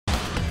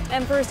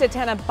And first at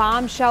 10, a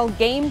bombshell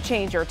game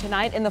changer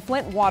tonight in the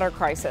Flint water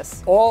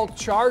crisis. All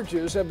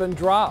charges have been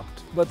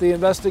dropped, but the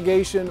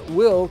investigation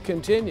will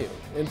continue.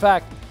 In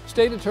fact,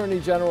 State Attorney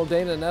General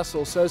Dana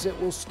Nessel says it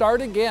will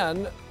start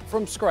again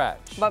from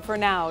scratch. But for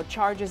now,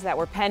 charges that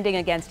were pending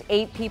against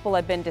 8 people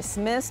have been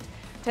dismissed.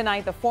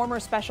 Tonight, the former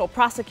special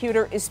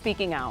prosecutor is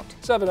speaking out.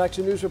 7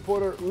 Action News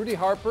reporter Rudy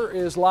Harper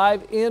is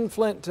live in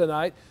Flint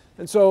tonight.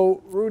 And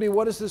so, Rudy,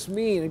 what does this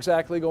mean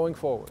exactly going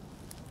forward?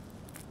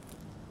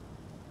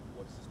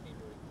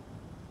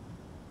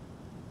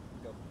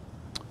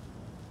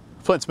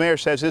 Flint's mayor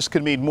says this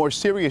could mean more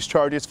serious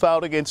charges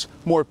filed against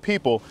more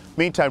people.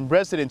 Meantime,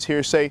 residents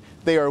here say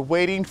they are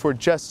waiting for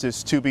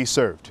justice to be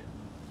served.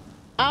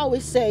 I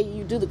always say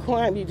you do the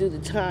crime, you do the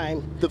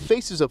time. The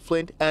faces of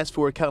Flint ask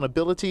for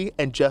accountability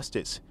and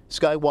justice.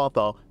 Sky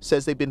Walthall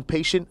says they've been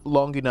patient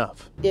long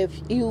enough.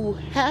 If you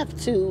have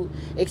to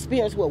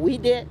experience what we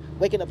did,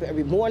 waking up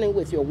every morning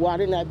with your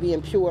water not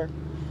being pure,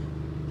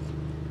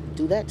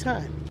 do that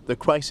time. The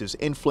crisis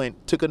in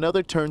Flint took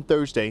another turn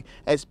Thursday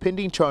as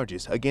pending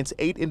charges against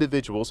 8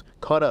 individuals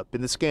caught up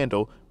in the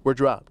scandal were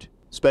dropped.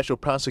 Special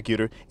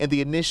prosecutor in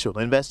the initial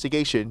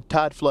investigation,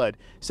 Todd Flood,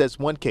 says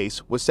one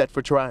case was set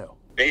for trial.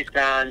 Based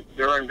on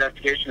their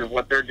investigation of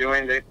what they're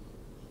doing, they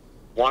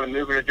want to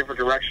move in a different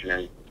direction,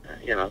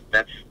 and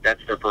that's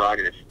their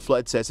prerogative.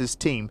 Flood says his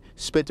team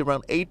spent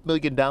around $8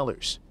 million.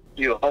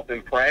 You hope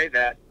and pray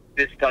that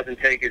this doesn't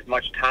take as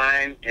much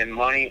time and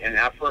money and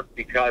effort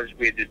because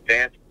we had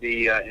advanced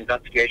the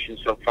investigation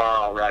so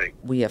far already.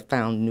 We have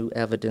found new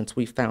evidence.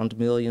 We found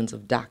millions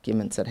of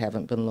documents that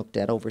haven't been looked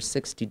at, over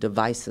 60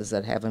 devices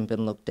that haven't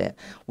been looked at.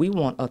 We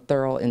want a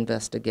thorough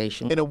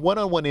investigation. In a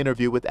one-on-one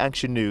interview with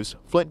Action News,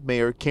 Flint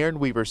Mayor Karen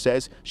Weaver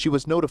says she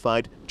was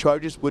notified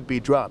charges would be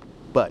dropped,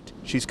 but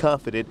she's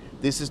confident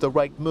this is the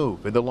right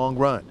move in the long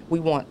run. We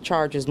want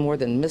charges more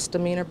than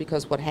misdemeanor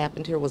because what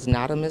happened here was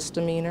not a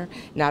misdemeanor.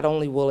 Not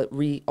only will it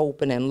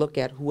reopen and look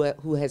at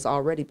who has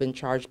already been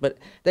charged, but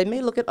they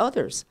may look at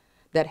others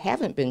that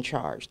haven't been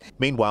charged.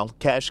 Meanwhile,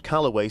 Cash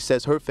Calloway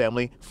says her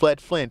family fled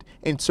Flint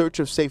in search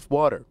of safe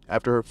water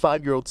after her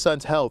 5-year-old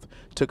son's health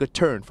took a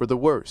turn for the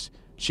worse.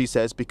 She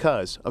says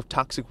because of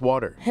toxic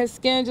water. His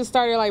skin just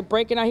started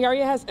breaking out. He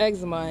already has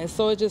eczema, and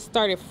so it just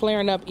started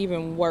flaring up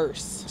even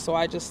worse. So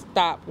I just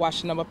stopped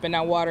washing him up in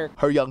that water.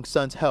 Her young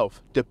son's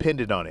health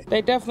depended on it.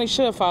 They definitely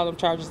should file them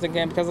charges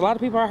again because a lot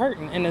of people are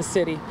hurting in this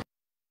city.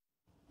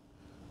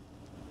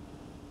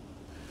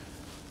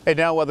 And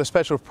now while the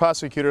special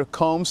prosecutor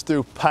combs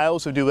through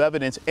piles of new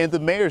evidence and the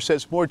mayor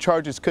says more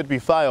charges could be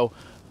filed,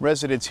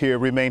 residents here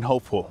remain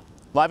hopeful.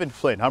 Live in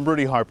Flint, I'm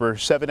Rudy Harper,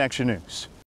 7 Action News.